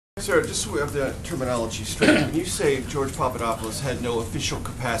Sir, just so we have the terminology straight, when you say George Papadopoulos had no official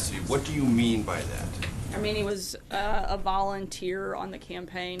capacity, what do you mean by that? I mean, he was a volunteer on the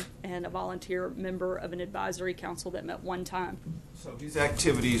campaign and a volunteer member of an advisory council that met one time. So his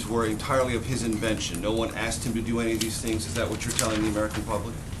activities were entirely of his invention. No one asked him to do any of these things. Is that what you're telling the American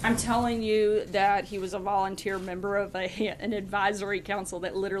public? I'm telling you that he was a volunteer member of an advisory council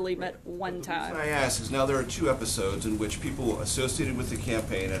that literally met one time. The reason I ask is now there are two episodes in which people associated with the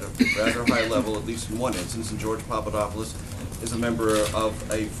campaign at a rather high level, at least in one instance, and George Papadopoulos is a member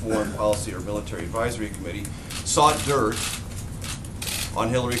of a foreign policy or military advisory committee, sought dirt on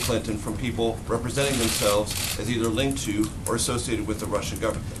Hillary Clinton from people representing themselves as either linked to or associated with the Russian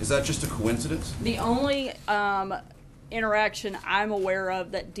government. Is that just a coincidence? The only interaction I'm aware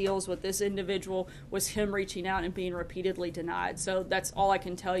of that deals with this individual was him reaching out and being repeatedly denied. So that's all I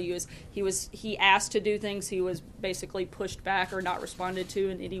can tell you is he asked to do things, he was basically pushed back or not responded to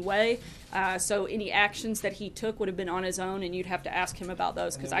in any way. So any actions that he took would have been on his own, and you'd have to ask him about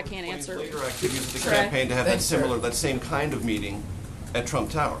those because I can't answer. Later activities of the campaign to have that same kind of meeting at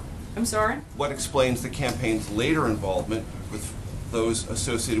Trump Tower. I'm sorry? What explains the campaign's later involvement with those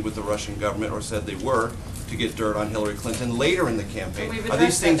associated with the Russian government, or said they were, to get dirt on Hillary Clinton later in the campaign? Are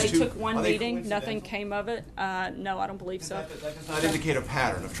these things they took one meeting, nothing came of it? No, I don't believe so. That does not indicate a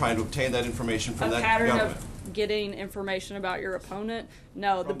pattern of trying to obtain that information from that government. A pattern of getting information about your opponent?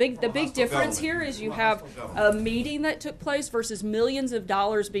 No, the big difference here is you have a meeting that took place versus millions of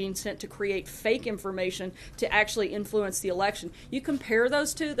dollars being sent to create fake information to actually influence the election. You compare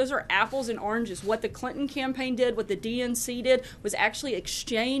those two, those are apples and oranges. What the Clinton campaign did, what the DNC did, was actually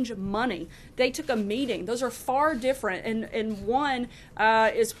exchange money. They took a meeting. Those are far different, and one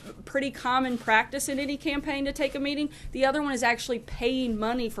is pretty common practice in any campaign to take a meeting. The other one is actually paying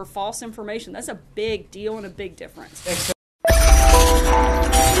money for false information. That's a big deal and a big difference.